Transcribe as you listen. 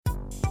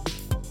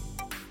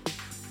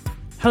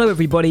Hello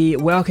everybody,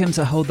 welcome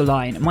to Hold the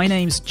Line. My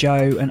name's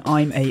Joe and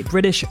I'm a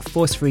British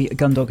force-free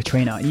gun dog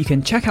trainer. You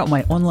can check out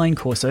my online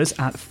courses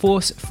at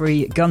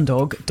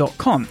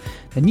forcefreegundog.com.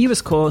 The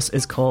newest course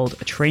is called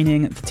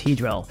Training the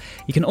T-Drill.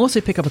 You can also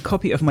pick up a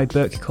copy of my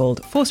book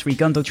called Force Free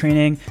Gun Dog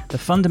Training, The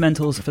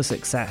Fundamentals for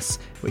Success,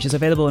 which is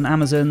available on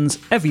Amazon's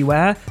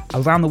everywhere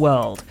around the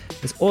world.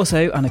 There's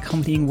also an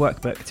accompanying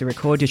workbook to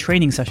record your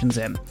training sessions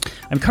in.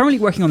 I'm currently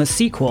working on a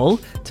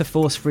sequel to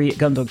Force Free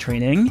Gun Dog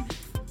Training,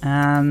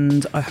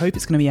 and I hope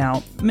it's going to be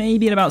out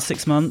maybe in about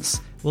 6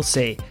 months. We'll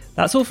see.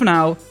 That's all for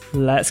now.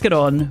 Let's get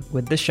on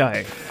with the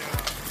show.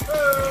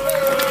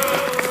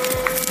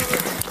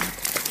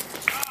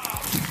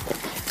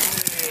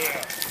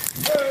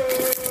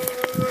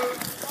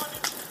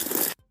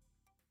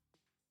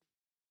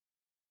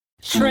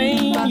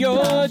 Train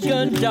your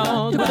gun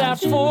dog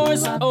without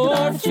force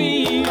or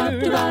fear.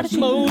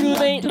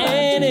 Motivate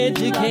and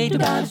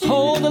educate.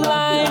 Hold the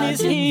line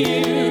is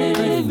here.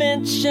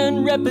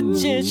 Prevention,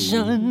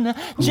 repetition,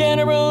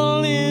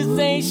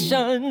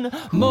 generalization,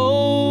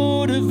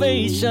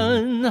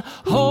 motivation.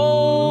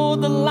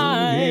 Hold the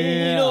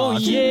line. Oh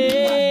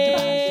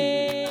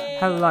yeah.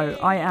 Hello,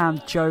 I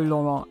am Joe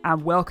Laurent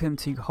and welcome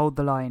to Hold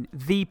the Line,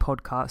 the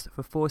podcast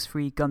for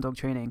force-free gun dog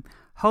training.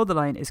 Hold the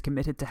Line is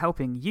committed to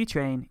helping you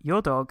train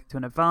your dog to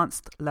an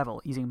advanced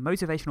level using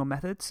motivational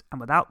methods and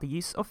without the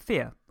use of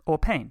fear or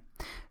pain.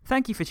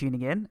 Thank you for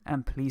tuning in,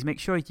 and please make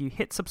sure you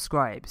hit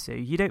subscribe so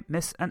you don't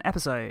miss an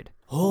episode.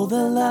 Hold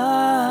the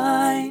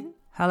line.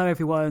 Hello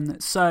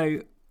everyone.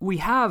 So we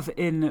have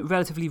in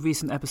relatively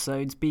recent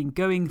episodes been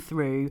going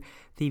through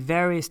the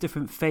various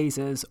different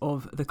phases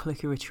of the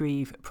clicker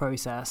retrieve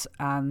process,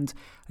 and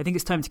I think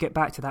it's time to get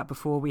back to that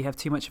before we have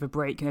too much of a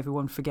break and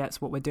everyone forgets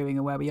what we're doing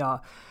and where we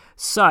are.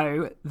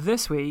 So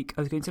this week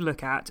I was going to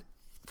look at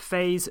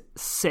phase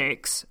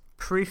 6,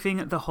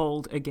 proofing the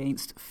hold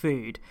against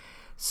food.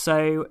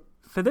 So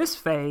for this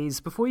phase,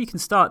 before you can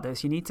start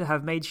this, you need to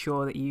have made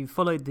sure that you've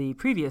followed the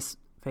previous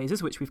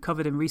phases, which we've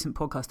covered in recent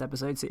podcast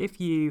episodes. So if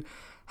you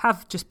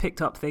have just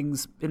picked up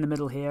things in the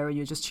middle here, or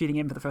you're just tuning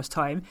in for the first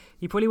time,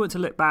 you probably want to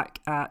look back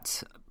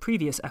at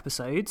previous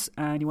episodes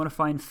and you want to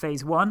find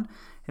phase 1.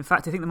 In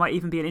fact, I think there might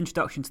even be an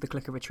introduction to the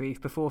clicker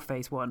retrieve before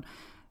phase 1.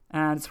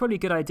 And it's probably a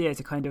good idea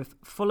to kind of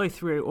follow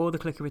through all the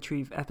clicker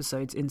retrieve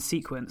episodes in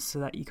sequence so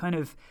that you kind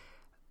of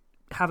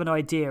have an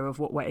idea of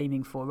what we're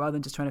aiming for rather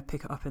than just trying to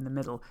pick it up in the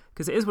middle.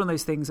 Because it is one of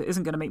those things that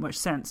isn't going to make much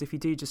sense if you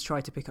do just try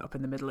to pick it up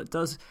in the middle. It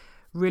does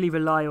really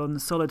rely on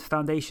solid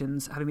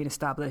foundations having been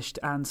established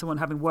and someone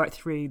having worked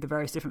through the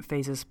various different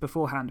phases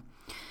beforehand.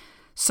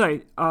 So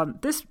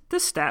this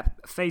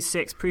step, phase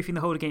 6, proofing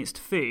the hold against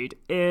food,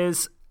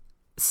 is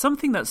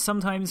something that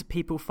sometimes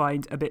people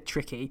find a bit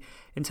tricky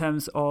in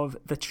terms of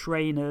the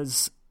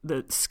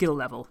the skill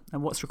level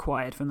and what's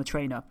required from the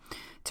trainer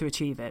to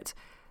achieve it.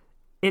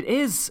 It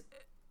is,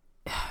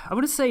 I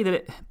want to say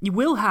that you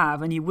will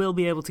have and you will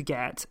be able to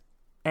get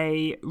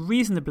a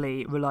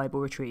reasonably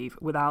reliable retrieve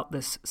without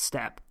this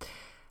step.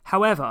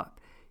 However,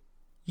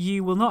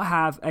 you will not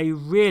have a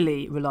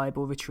really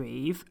reliable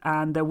retrieve,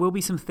 and there will be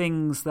some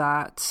things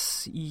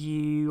that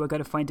you are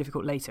going to find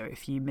difficult later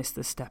if you miss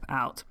this step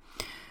out.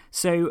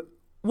 So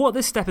what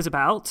this step is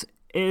about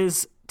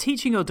is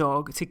teaching your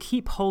dog to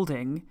keep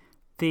holding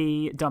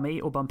the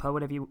dummy or bumper,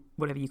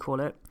 whatever you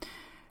call it,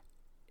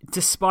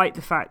 despite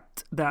the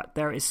fact that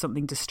there is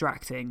something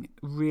distracting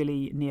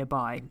really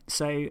nearby.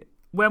 So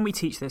when we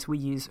teach this, we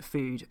use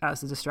food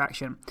as the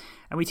distraction.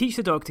 And we teach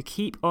the dog to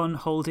keep on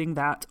holding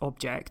that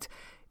object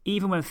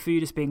even when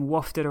food is being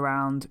wafted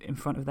around in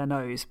front of their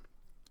nose.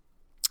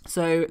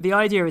 So the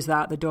idea is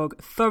that the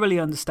dog thoroughly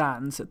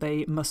understands that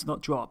they must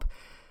not drop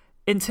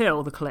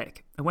until the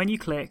click. And when you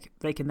click,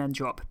 they can then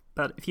drop.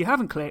 But if you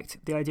haven't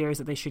clicked, the idea is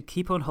that they should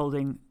keep on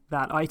holding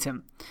that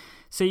item.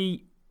 So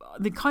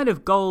the kind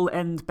of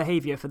goal-end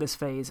behavior for this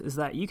phase is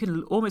that you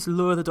can almost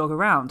lure the dog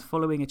around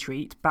following a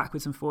treat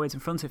backwards and forwards in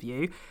front of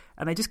you,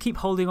 and they just keep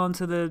holding on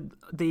to the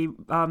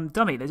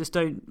dummy. They just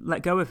don't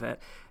let go of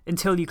it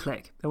until you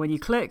click. And when you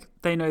click,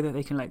 they know that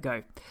they can let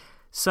go.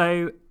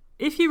 So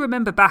if you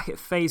remember back at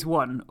phase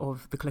 1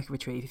 of the clicker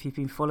retrieve, if you've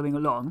been following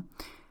along,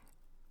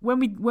 when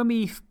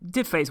we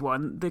did phase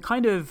 1, the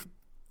kind of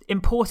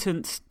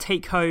important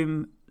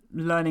take-home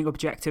learning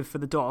objective for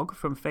the dog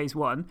from phase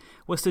 1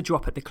 was to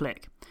drop at the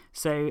click.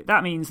 So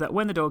that means that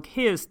when the dog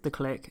hears the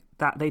click,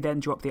 that they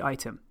then drop the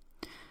item.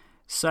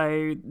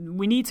 So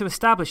we need to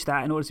establish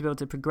that in order to be able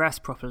to progress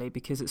properly,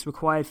 because it's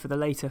required for the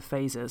later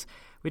phases.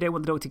 We don't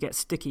want the dog to get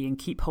sticky and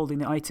keep holding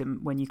the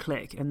item when you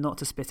click and not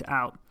to spit it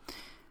out.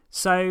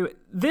 So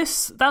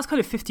that's kind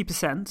of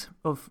 50%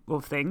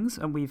 of things,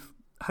 and we've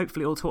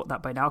hopefully all taught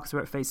that by now because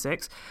we're at phase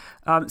 6.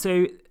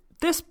 So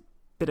this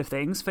bit of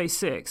things, phase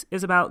 6,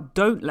 is about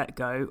don't let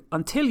go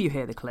until you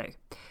hear the click.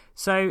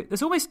 So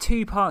there's almost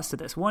 2 parts to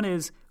this. One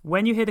is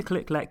when you hear the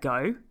click, let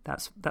go.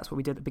 That's what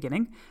we did at the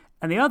beginning.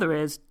 And the other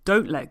is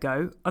don't let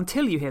go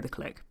until you hear the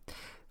click.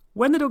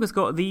 When the dog has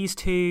got these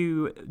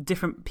 2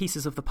 different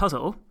pieces of the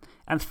puzzle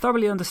and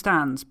thoroughly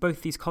understands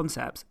both these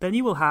concepts, then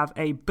you will have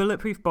a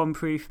bulletproof,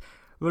 bomb-proof,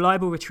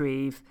 reliable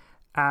retrieve,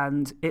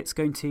 and it's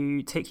going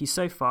to take you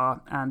so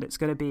far, and it's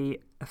going to be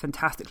a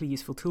fantastically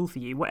useful tool for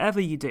you, whatever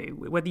you do,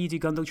 whether you do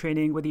gun dog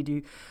training, whether you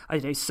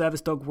do,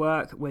 service dog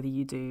work, whether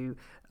you do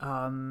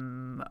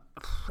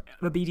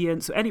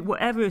obedience, or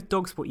whatever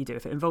dog sport you do.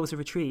 If it involves a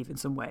retrieve in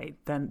some way,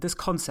 then this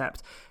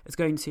concept is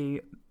going to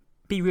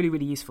be really,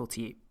 really useful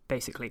to you,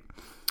 basically.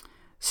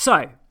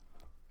 So,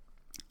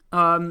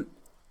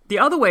 the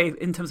other way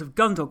in terms of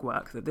gun dog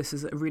work that this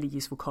is a really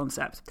useful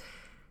concept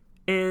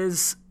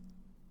is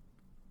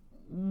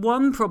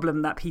one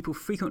problem that people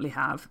frequently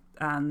have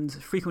and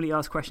frequently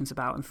ask questions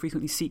about and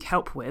frequently seek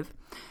help with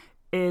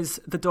is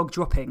the dog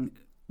dropping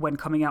when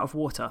coming out of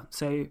water.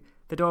 So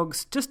the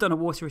dog's just done a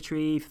water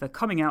retrieve, they're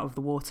coming out of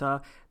the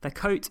water, their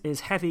coat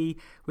is heavy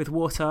with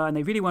water and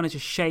they really want to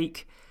just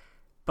shake,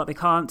 but they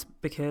can't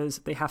because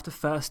they have to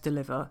first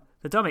deliver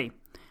the dummy.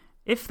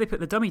 If they put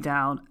the dummy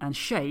down and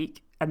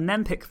shake and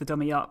then pick the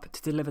dummy up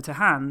to deliver to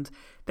hand,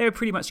 they would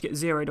pretty much get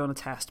zeroed on a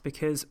test,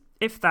 because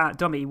if that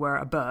dummy were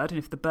a bird and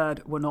if the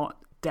bird were not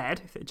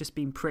dead, if it had just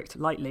been pricked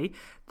lightly,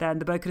 then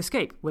the bird could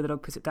escape where the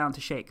dog puts it down to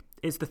shake,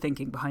 is the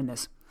thinking behind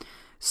this.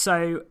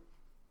 So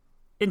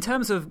in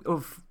terms of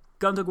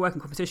gun dog work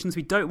and competitions,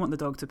 we don't want the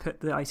dog to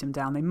put the item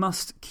down. They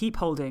must keep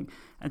holding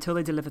until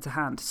they deliver to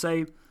hand.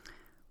 So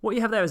what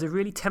you have there is a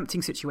really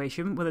tempting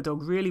situation where the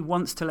dog really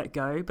wants to let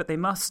go, but they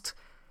must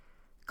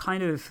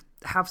kind of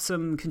have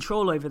some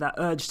control over that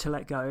urge to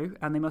let go,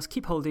 and they must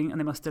keep holding and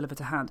they must deliver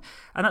to hand.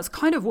 And that's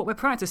kind of what we're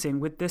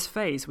practicing with this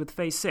phase, with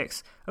phase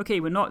 6.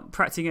 Okay, we're not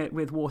practicing it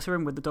with water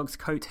and with the dog's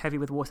coat heavy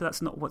with water.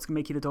 That's not what's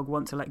making the dog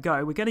want to let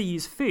go. We're going to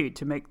use food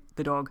to make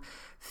the dog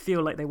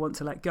feel like they want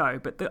to let go.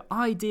 But the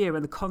idea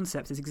and the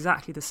concept is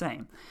exactly the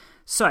same.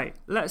 So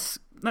let's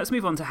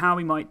move on to how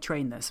we might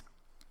train this.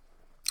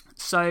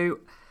 So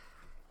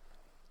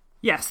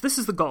yes, this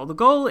is the goal. The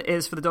goal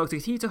is for the dog to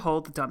continue to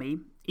hold the dummy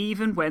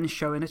even when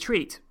shown a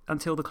treat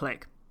until the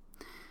click.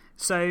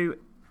 So,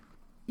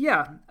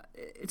 yeah,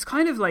 it's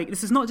kind of like,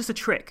 this is not just a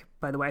trick,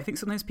 by the way. I think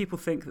sometimes people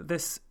think that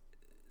this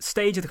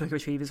stage of the click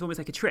retrieve is almost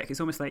like a trick. It's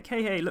almost like,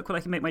 hey, look what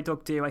I can make my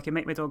dog do. I can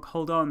make my dog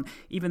hold on,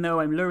 even though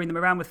I'm luring them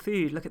around with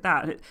food. Look at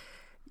that. And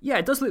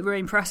it does look very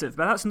impressive,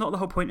 but that's not the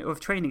whole point of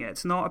training it.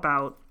 It's not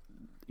about,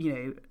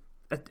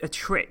 a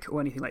trick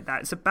or anything like that.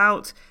 It's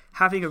about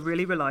having a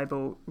really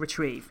reliable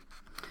retrieve.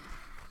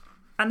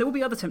 And there will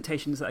be other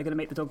temptations that are going to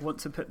make the dog want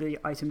to put the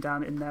item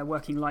down in their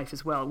working life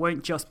as well. It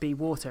won't just be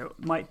water.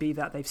 It might be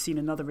that they've seen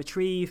another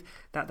retrieve,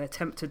 that they're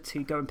tempted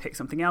to go and pick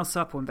something else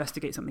up or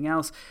investigate something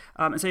else.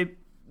 And so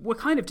we're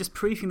kind of just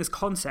proofing this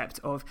concept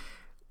of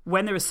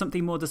when there is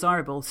something more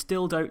desirable,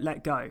 still don't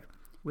let go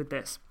with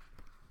this.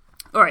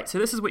 All right, so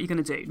this is what you're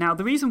going to do. Now,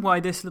 the reason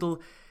why this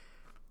little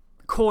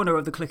corner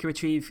of the clicker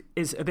retrieve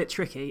is a bit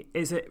tricky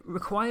is it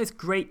requires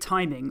great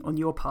timing on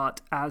your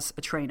part as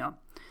a trainer.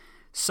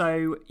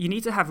 So you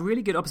need to have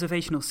really good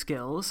observational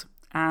skills,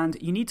 and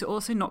you need to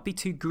also not be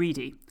too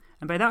greedy.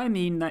 And by that I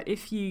mean that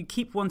if you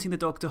keep wanting the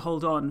dog to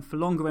hold on for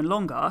longer and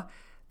longer,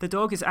 the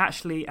dog is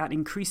actually at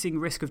increasing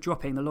risk of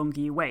dropping the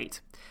longer you wait.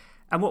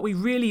 And what we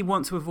really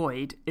want to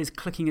avoid is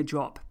clicking a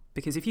drop,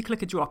 because if you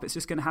click a drop, it's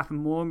just going to happen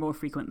more and more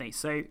frequently.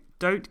 So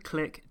don't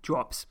click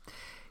drops.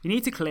 You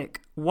need to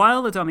click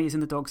while the dummy is in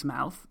the dog's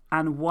mouth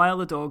and while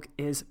the dog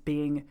is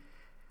being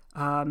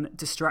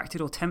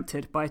distracted or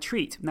tempted by a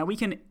treat. Now we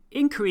can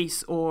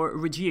increase or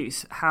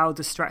reduce how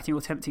distracting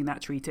or tempting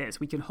that treat is.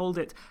 We can hold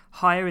it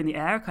higher in the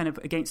air, kind of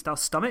against our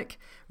stomach,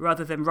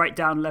 rather than right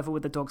down level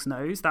with the dog's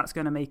nose. That's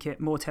going to make it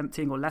more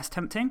tempting or less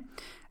tempting.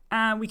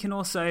 And we can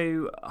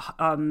also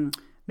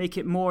make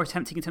it more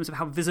tempting in terms of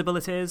how visible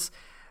it is.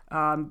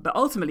 But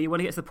ultimately, you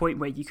want to get to the point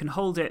where you can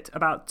hold it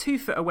about 2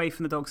 foot away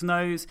from the dog's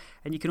nose,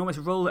 and you can almost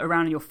roll it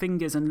around in your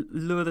fingers and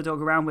lure the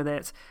dog around with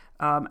it,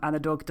 and the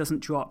dog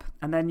doesn't drop.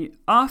 And then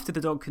after the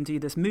dog can do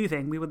this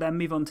moving, we will then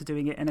move on to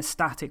doing it in a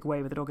static way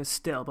where the dog is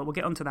still. But we'll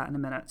get onto that in a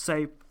minute.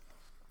 So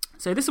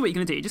this is what you're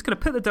going to do. You're just going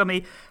to put the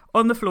dummy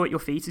on the floor at your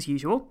feet as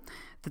usual.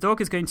 The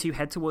dog is going to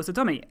head towards the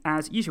dummy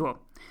as usual.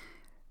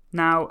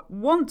 Now,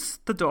 once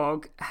the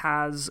dog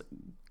has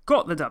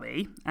got the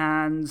dummy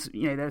and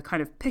they're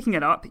kind of picking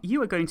it up,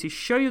 you are going to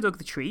show your dog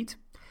the treat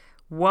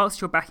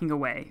whilst you're backing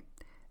away.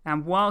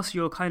 And whilst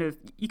you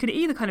can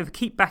either kind of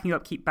keep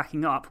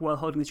backing up while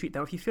holding the treat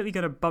there. If you feel you're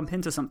going to bump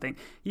into something,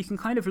 you can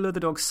kind of lure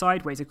the dog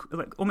sideways,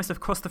 like almost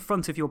across the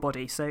front of your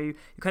body. So you're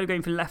kind of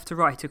going from left to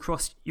right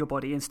across your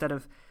body instead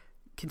of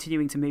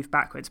continuing to move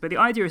backwards. But the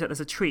idea is that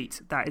there's a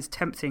treat that is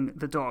tempting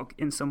the dog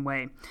in some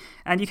way.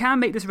 And you can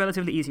make this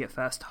relatively easy at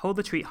first. Hold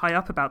the treat high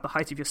up about the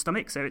height of your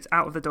stomach so it's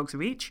out of the dog's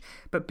reach,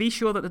 but be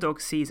sure that the dog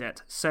sees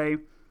it. So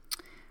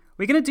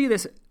we're going to do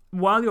this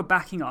while you're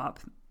backing up,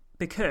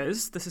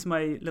 because this is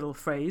my little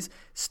phrase,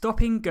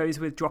 stopping goes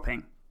with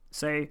dropping.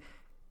 So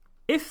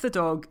if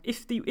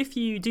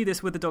you do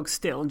this with the dog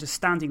still and just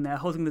standing there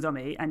holding the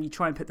dummy and you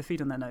try and put the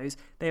feed on their nose,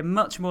 they are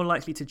much more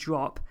likely to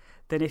drop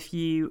than if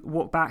you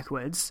walk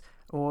backwards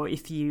or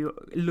if you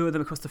lure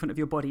them across the front of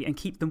your body and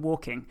keep them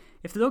walking.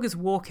 If the dog is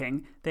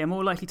walking, they are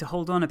more likely to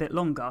hold on a bit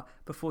longer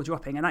before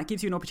dropping, and that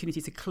gives you an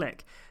opportunity to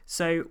click.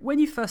 So when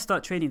you first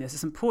start training this,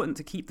 it's important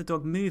to keep the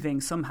dog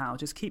moving somehow.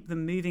 Just keep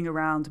them moving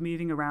around,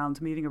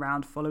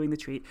 following the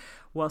treat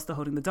whilst they're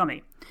holding the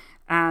dummy.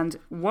 And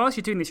whilst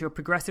you're doing this, you're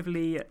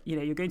progressively,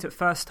 you're going to at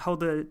first hold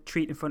the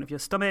treat in front of your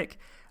stomach,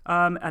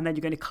 and then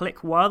you're going to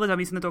click while the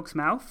dummy's in the dog's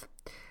mouth,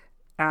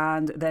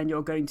 and then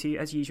you're going to,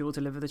 as usual,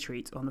 deliver the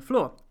treat on the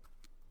floor.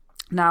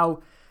 Now,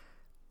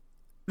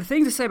 the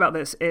thing to say about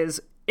this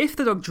is if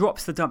the dog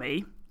drops the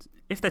dummy,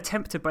 if they're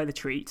tempted by the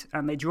treat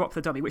and they drop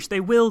the dummy, which they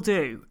will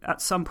do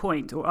at some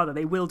point or other,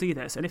 they will do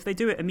this. And if they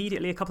do it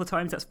immediately a couple of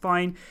times, that's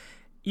fine.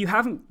 You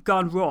haven't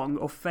gone wrong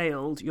or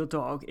failed your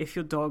dog if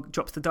your dog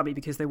drops the dummy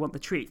because they want the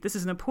treat. This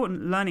is an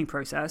important learning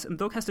process, and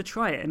the dog has to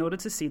try it in order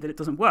to see that it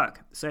doesn't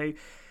work. So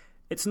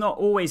it's not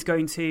always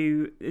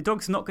the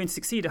dog's not going to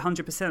succeed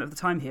 100% of the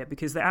time here,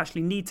 because they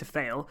actually need to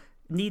fail.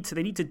 They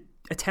need to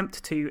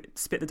attempt to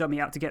spit the dummy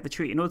out to get the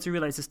treat in order to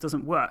realize this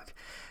doesn't work.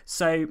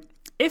 So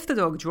if the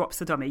dog drops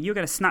the dummy, you're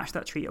going to snatch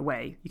that treat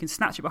away. You can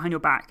snatch it behind your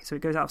back so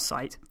it goes out of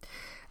sight.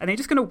 And then you're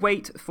just going to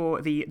wait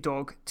for the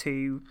dog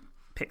to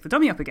pick the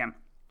dummy up again.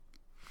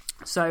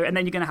 And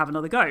then you're going to have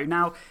another go.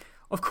 Now,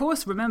 of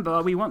course,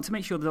 remember, we want to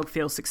make sure the dog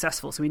feels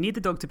successful. So we need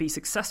the dog to be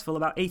successful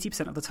about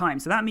 80% of the time.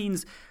 So that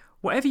means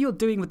whatever you're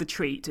doing with the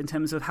treat in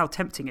terms of how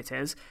tempting it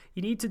is,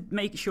 you need to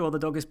make sure the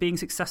dog is being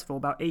successful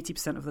about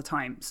 80% of the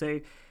time. So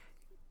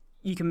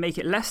you can make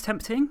it less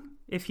tempting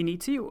if you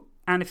need to.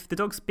 And if the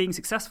dog's being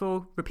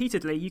successful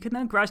repeatedly, you can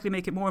then gradually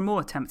make it more and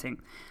more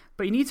tempting.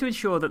 But you need to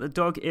ensure that the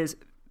dog is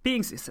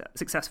being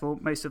successful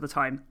most of the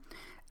time.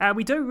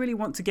 We don't really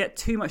want to get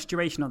too much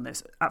duration on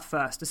this at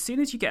first. As soon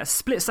as you get a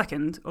split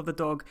second of the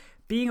dog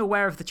being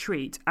aware of the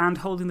treat and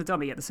holding the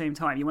dummy at the same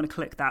time, you want to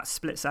click that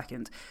split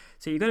second.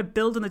 So you're going to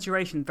build on the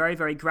duration very,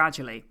 very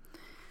gradually.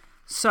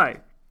 So,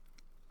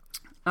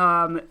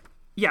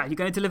 you're going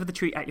to deliver the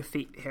treat at your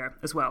feet here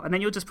as well. And then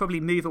you'll just probably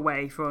move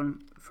away from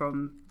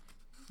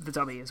the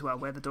dummy as well,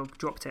 where the dog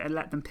dropped it, and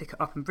let them pick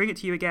it up and bring it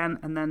to you again,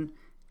 and then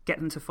get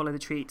them to follow the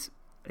treat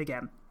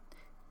again.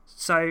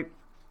 So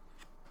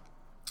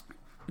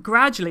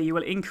gradually you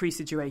will increase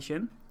the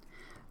duration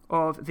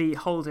of the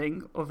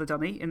holding of the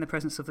dummy in the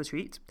presence of the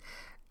treat,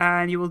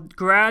 and you will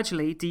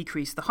gradually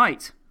decrease the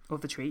height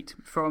of the treat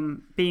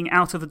from being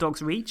out of the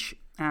dog's reach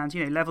and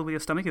level with your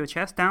stomach or your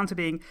chest, down to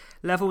being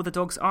level with the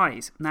dog's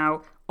eyes.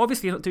 Now,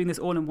 obviously you're not doing this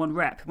all in one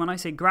rep. When I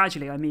say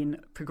gradually, I mean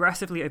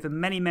progressively over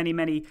many, many,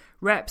 many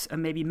reps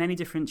and maybe many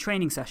different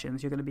training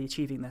sessions you're going to be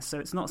achieving this. So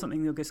it's not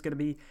something you're just going to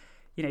be,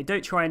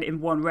 don't try and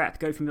in one rep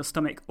go from your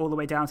stomach all the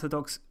way down to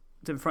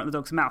in front of the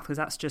dog's mouth, because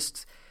that's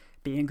just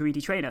being a greedy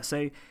trainer.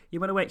 So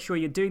you want to make sure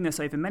you're doing this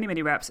over many,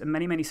 many reps and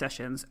many, many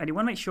sessions, and you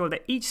want to make sure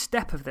that each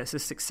step of this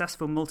is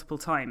successful multiple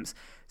times.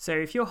 So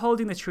if you're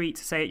holding the treat,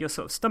 say at your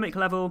sort of stomach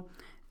level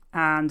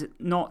and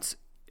not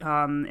in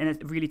a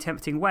really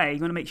tempting way, you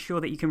want to make sure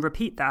that you can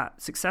repeat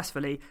that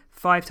successfully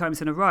 5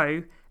 times in a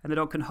row, and the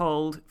dog can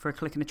hold for a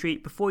click and a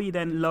treat before you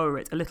then lower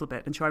it a little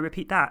bit and try and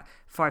repeat that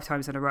 5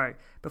 times in a row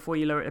before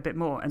you lower it a bit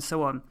more, and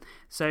so on.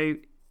 So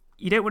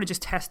you don't want to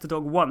just test the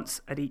dog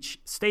once at each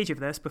stage of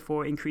this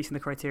before increasing the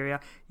criteria.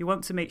 You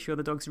want to make sure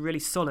the dog's really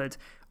solid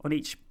on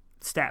each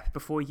step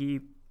before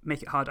you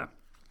make it harder.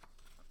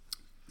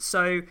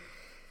 So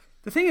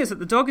the thing is that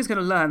the dog is going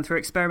to learn through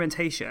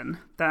experimentation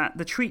that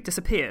the treat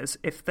disappears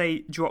if they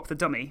drop the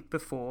dummy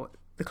before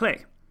the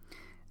click.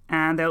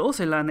 And they'll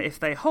also learn that if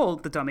they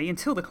hold the dummy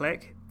until the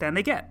click, then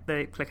they get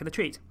the click of the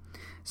treat.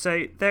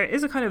 So there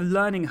is a kind of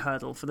learning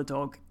hurdle for the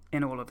dog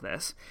in all of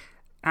this.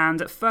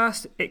 And at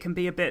first, it can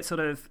be a bit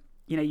sort of,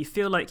 you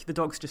feel like the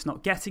dog's just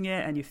not getting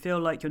it, and you feel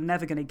like you're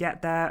never going to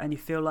get there, and you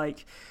feel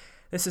like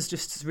this is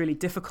just really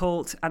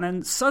difficult. And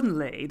then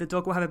suddenly the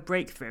dog will have a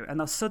breakthrough, and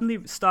they'll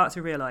suddenly start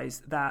to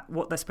realize that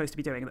what they're supposed to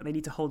be doing, that they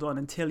need to hold on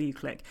until you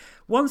click.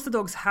 Once the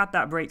dog's had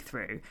that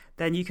breakthrough,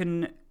 then you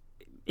can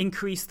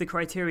increase the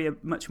criteria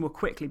much more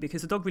quickly,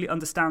 because the dog really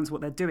understands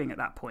what they're doing at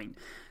that point.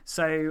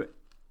 So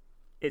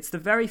it's the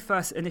very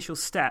first initial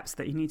steps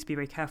that you need to be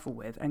very careful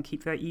with and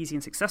keep very easy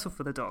and successful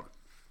for the dog.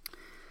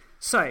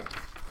 So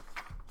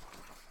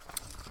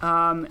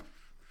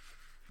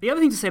the other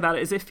thing to say about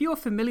it is, if you're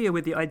familiar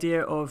with the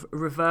idea of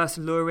reverse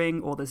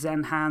luring or the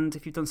Zen hand,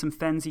 if you've done some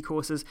Fenzi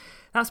courses,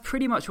 that's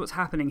pretty much what's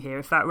happening here,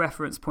 if that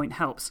reference point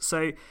helps.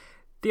 So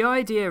the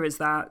idea is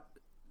that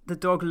the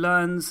dog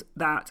learns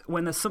that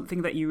when there's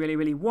something that you really,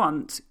 really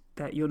want,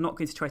 that you're not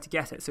going to try to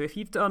get it. So if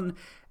you've done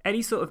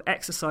any sort of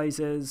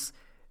exercises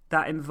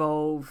that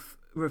involve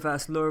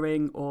reverse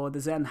luring or the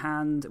Zen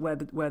hand, where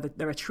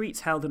there are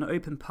treats held in an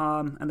open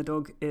palm and the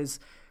dog is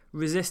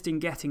resisting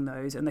getting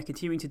those and they're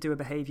continuing to do a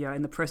behavior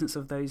in the presence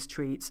of those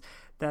treats,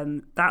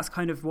 then that's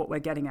kind of what we're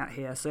getting at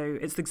here. So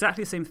it's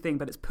exactly the same thing,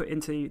 but it's put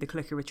into the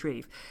clicker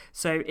retrieve.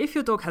 So if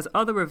your dog has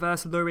other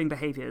reverse luring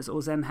behaviors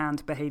or Zen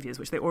hand behaviors,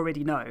 which they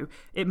already know,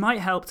 it might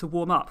help to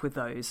warm up with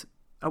those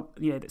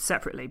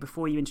separately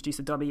before you introduce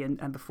a dummy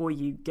and before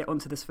you get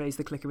onto this phase,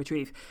 the clicker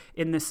retrieve,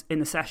 in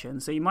the session.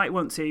 So you might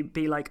want to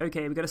be like,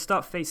 okay, we're going to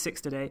start phase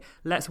 6 today.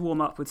 Let's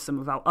warm up with some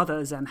of our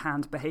other Zen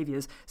hand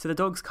behaviors. So the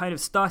dog's kind of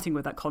starting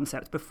with that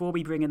concept before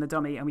we bring in the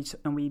dummy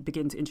and we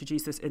begin to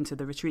introduce this into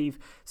the retrieve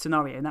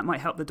scenario. And that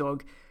might help the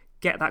dog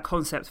get that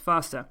concept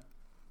faster.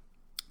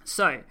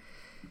 So,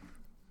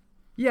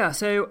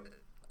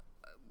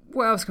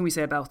 what else can we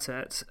say about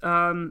it?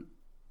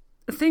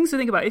 Things to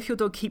think about: if your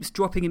dog keeps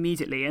dropping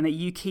immediately and that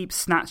you keep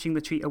snatching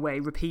the treat away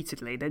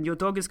repeatedly, then your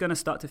dog is going to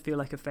start to feel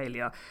like a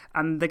failure,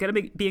 and they're going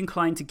to be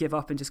inclined to give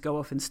up and just go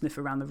off and sniff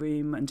around the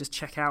room and just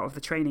check out of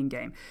the training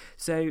game.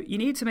 So you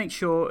need to make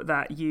sure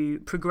that you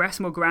progress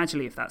more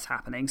gradually if that's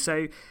happening.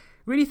 So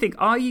really think,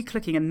 are you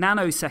clicking a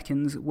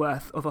nanosecond's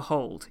worth of a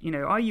hold?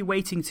 Are you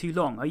waiting too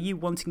long? Are you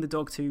wanting the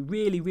dog to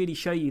really, really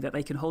show you that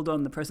they can hold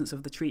on the presence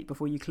of the treat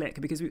before you click?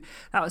 Because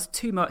that was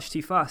too much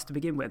too fast to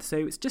begin with. So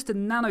it's just a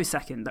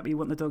nanosecond that we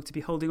want the dog to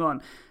be holding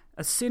on.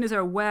 As soon as they're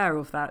aware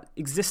of that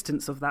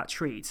existence of that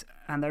treat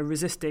and they're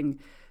resisting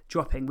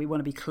dropping, we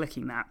want to be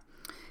clicking that.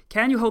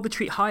 Can you hold the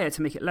treat higher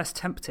to make it less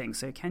tempting?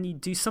 So can you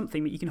do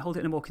something that you can hold it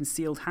in a more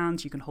concealed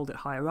hand, you can hold it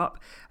higher up,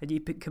 and you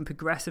can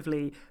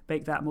progressively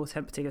make that more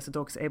tempting as the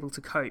dog is able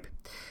to cope.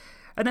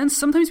 And then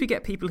sometimes we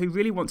get people who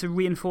really want to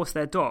reinforce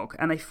their dog,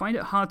 and they find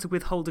it hard to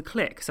withhold a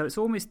click. So it's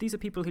almost, these are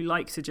people who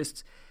like to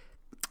just,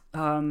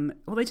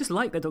 they just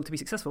like their dog to be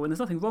successful, and there's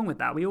nothing wrong with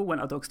that. We all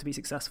want our dogs to be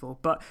successful,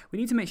 but we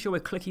need to make sure we're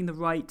clicking the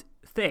right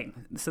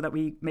thing so that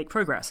we make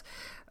progress.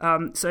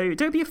 So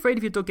don't be afraid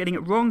of your dog getting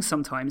it wrong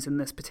sometimes in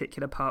this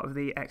particular part of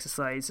the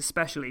exercise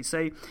especially.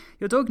 So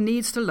your dog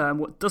needs to learn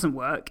what doesn't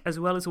work as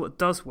well as what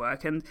does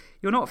work, and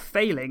you're not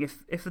failing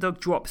if the dog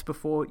drops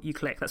before you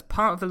click. That's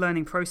part of the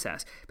learning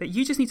process, but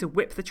you just need to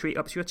whip the treat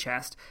up to your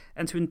chest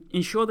and to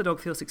ensure the dog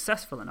feels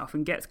successful enough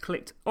and gets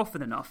clicked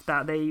often enough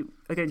that they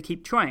are going to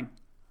keep trying.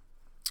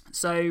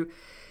 So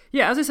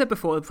as I said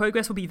before, the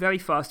progress will be very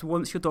fast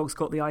once your dog's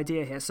got the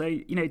idea here. So,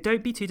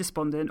 don't be too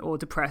despondent or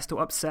depressed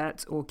or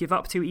upset or give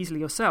up too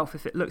easily yourself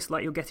if it looks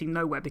like you're getting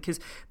nowhere,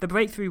 because the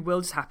breakthrough will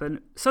just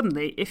happen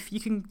suddenly if you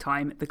can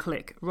time the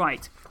click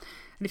right.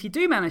 And if you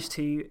do manage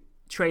to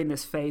train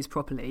this phase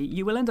properly,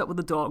 you will end up with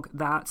a dog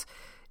that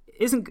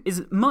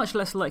is much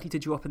less likely to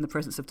drop in the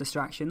presence of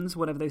distractions,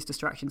 whatever those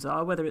distractions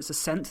are, whether it's a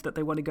scent that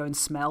they want to go and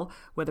smell,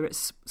 whether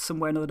it's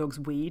somewhere another dog's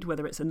weed,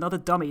 whether it's another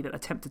dummy that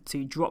attempted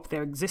to drop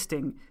their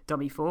existing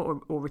dummy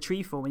for or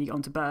retrieve for when you get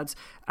onto birds,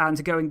 and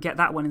to go and get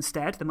that one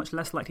instead. They're much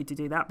less likely to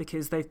do that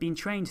because they've been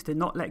trained to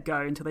not let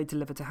go until they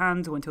deliver to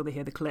hand or until they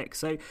hear the click.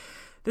 So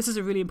this is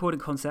a really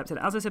important concept, and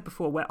as I said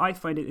before, where I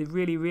find it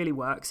really, really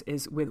works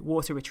is with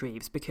water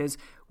retrieves, because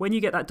when you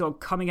get that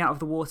dog coming out of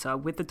the water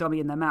with the dummy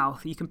in their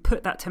mouth, you can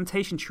put that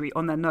temptation treat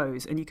on their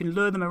nose and you can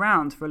lure them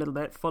around for a little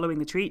bit following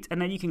the treat,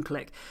 and then you can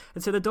click.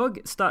 And so the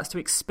dog starts to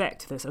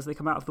expect this as they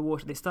come out of the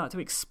water. They start to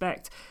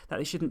expect that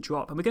they shouldn't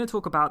drop. And we're going to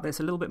talk about this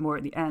a little bit more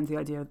at the end, the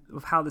idea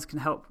of how this can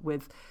help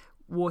with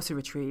water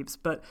retrieves.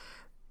 But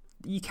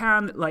you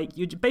can,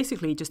 you're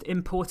basically just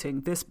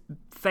importing this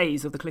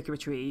phase of the clicker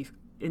retrieve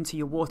into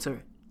your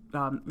water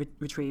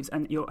retrieves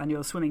and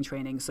your swimming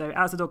training. So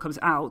as the dog comes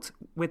out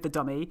with the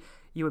dummy,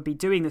 you would be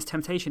doing this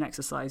temptation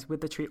exercise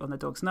with the treat on the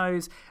dog's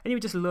nose, and you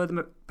would just lure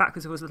them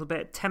backwards a little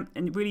bit,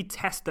 and really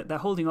test that they're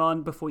holding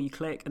on before you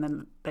click, and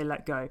then they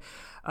let go.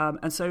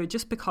 And so it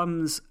just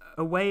becomes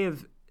a way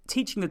of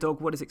teaching the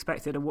dog what is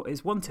expected and what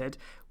is wanted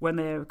when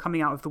they're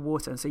coming out of the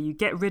water. And so you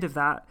get rid of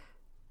that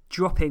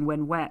dropping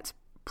when wet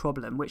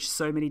problem, which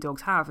so many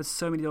dogs have, and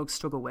so many dogs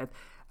struggle with.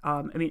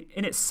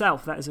 In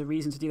itself, that is a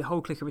reason to do the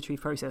whole clicker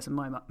retrieve process in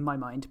my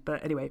mind.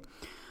 But anyway,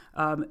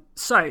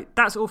 so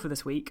that's all for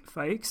this week,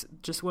 folks.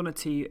 Just wanted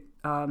to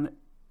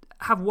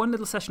have one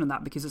little session on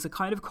that because it's a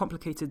kind of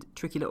complicated,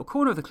 tricky little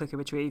corner of the clicker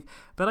retrieve,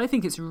 but I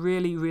think it's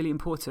really, really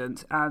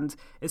important, and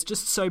it's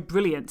just so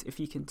brilliant if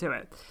you can do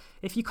it.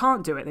 If you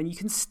can't do it, then you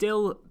can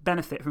still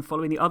benefit from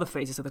following the other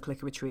phases of the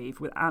clicker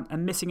retrieve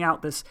and missing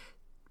out this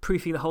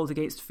proofing the hold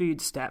against food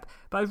step.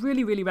 But I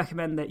really, really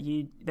recommend that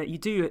you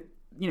do it.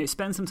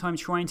 Spend some time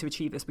trying to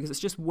achieve this because it's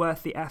just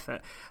worth the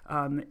effort.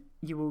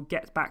 You will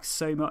get back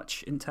so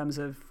much in terms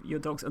of your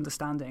dog's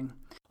understanding.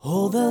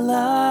 Hold the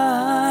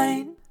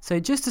line. So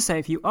just to say,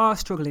 if you are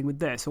struggling with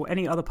this or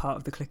any other part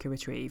of the clicker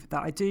retrieve,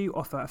 that I do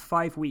offer a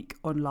 5-week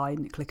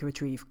online clicker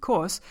retrieve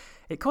course.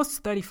 It costs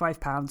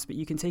 £35, but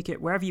you can take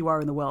it wherever you are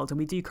in the world, and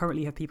we do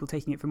currently have people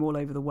taking it from all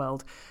over the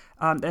world.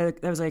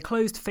 There's a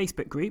closed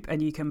Facebook group,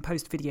 and you can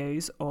post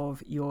videos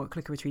of your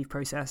clicker retrieve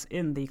process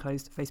in the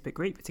closed Facebook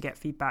group to get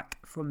feedback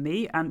from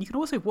me. And you can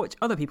also watch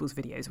other people's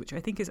videos, which I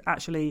think is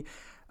actually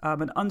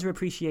an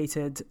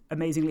underappreciated,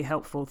 amazingly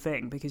helpful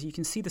thing, because you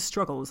can see the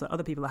struggles that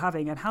other people are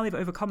having and how they've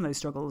overcome those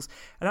struggles.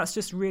 And that's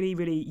just really,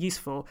 really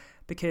useful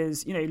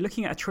because,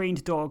 looking at a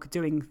trained dog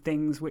doing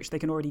things which they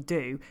can already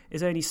do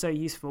is only so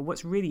useful.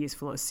 What's really useful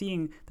useful as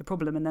seeing the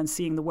problem and then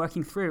seeing the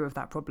working through of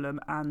that problem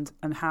and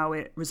how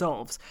it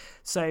resolves.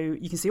 So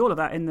you can see all of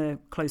that in the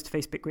closed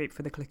Facebook group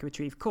for the Click and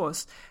Retrieve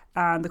course.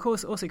 And the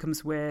course also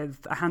comes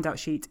with a handout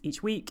sheet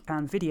each week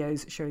and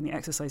videos showing the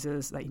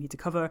exercises that you need to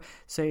cover.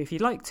 So if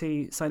you'd like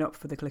to sign up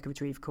for the Click and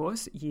Retrieve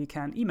course, you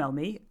can email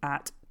me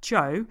at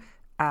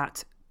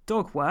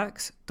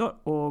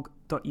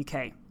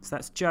joe@dogworks.org.uk. So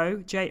that's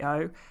Joe,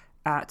 J-O,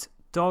 at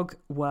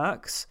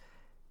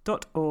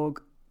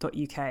dogworks.org.uk.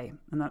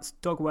 And that's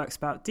dogworks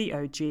spelled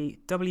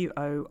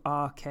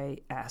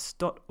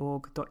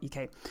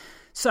DOGWORKS.org.uk.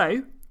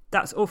 So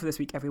that's all for this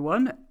week,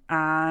 everyone.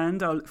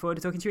 And I'll look forward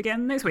to talking to you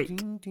again next week.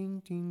 Hold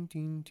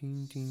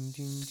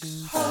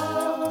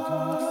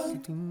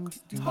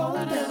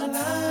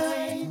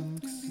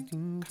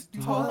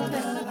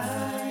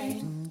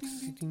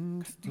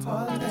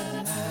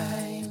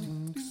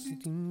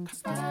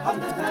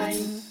the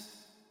line.